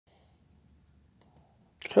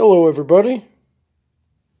Hello, everybody.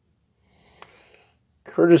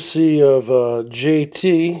 Courtesy of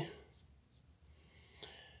JT,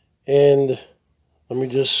 and let me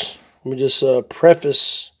just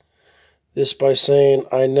preface this by saying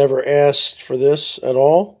I never asked for this at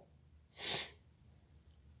all.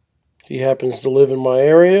 He happens to live in my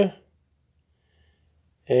area,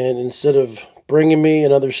 and instead of bringing me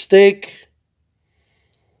another steak,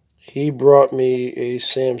 he brought me a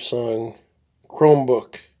Samsung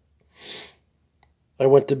Chromebook. I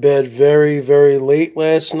went to bed very, very late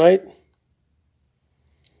last night.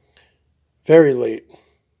 Very late.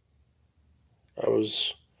 I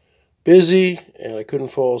was busy and I couldn't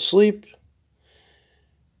fall asleep.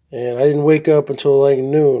 And I didn't wake up until like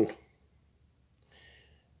noon.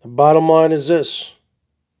 The bottom line is this.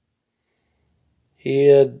 He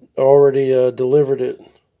had already delivered it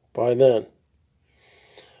by then.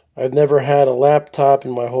 I've never had a laptop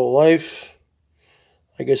in my whole life.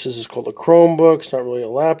 I guess this is called a Chromebook. It's not really a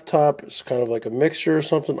laptop. It's kind of like a mixture or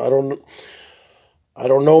something. I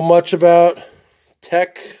don't know much about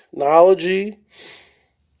technology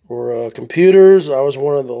or computers. I was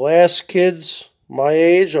one of the last kids my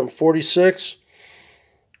age. I'm 46.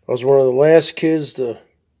 I was one of the last kids to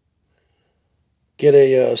get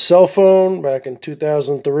a cell phone back in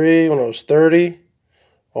 2003 when I was 30.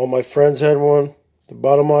 All my friends had one. The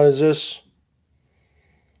bottom line is this.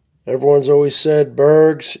 Everyone's always said,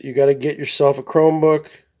 Bergs, you got to get yourself a Chromebook.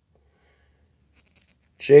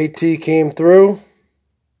 JT came through.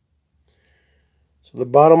 So the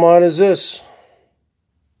bottom line is this.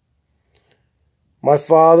 My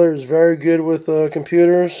father is very good with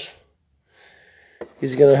computers.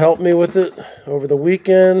 He's going to help me with it over the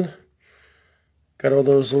weekend. Got all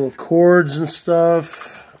those little cords and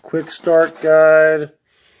stuff. Quick start guide.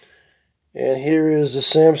 And here is the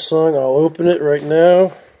Samsung. I'll open it right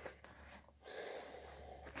now.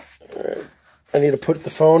 Alright, I need to put the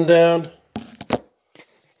phone down.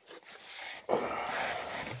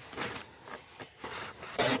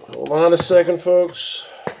 Hold on a second, folks.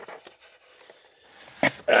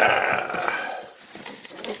 I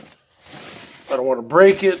don't want to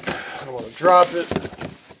break it. I don't want to drop it.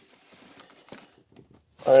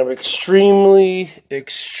 I am extremely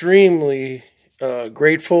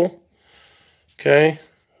grateful. Okay?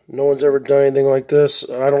 No one's ever done anything like this.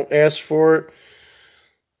 I don't ask for it.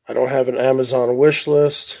 I don't have an Amazon wish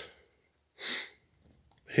list.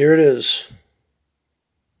 Here it is.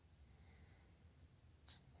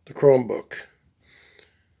 The Chromebook.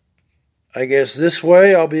 I guess this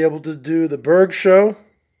way I'll be able to do the BERGS Show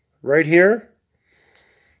right here.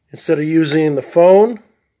 Instead of using the phone,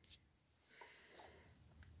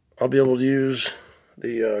 I'll be able to use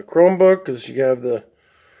the Chromebook because you have the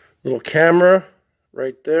little camera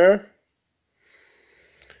right there.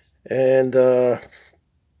 And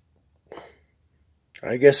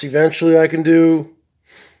I guess eventually I can do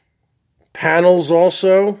panels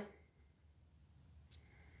also.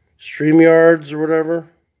 StreamYards or whatever.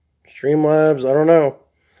 Streamlabs, I don't know.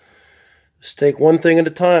 Just take one thing at a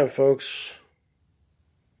time, folks.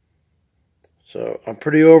 So I'm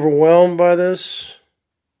pretty overwhelmed by this.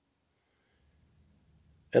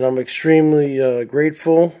 And I'm extremely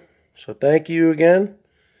grateful. So thank you again,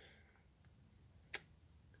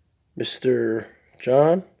 Mr.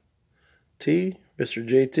 John T. Mr.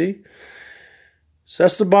 JT. So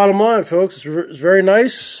that's the bottom line, folks. It's very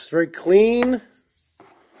nice. It's very clean.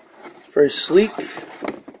 It's very sleek.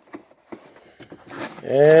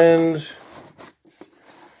 And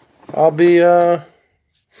I'll be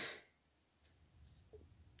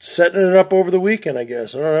setting it up over the weekend, I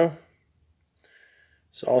guess. I don't know.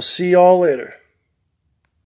 So I'll see y'all later.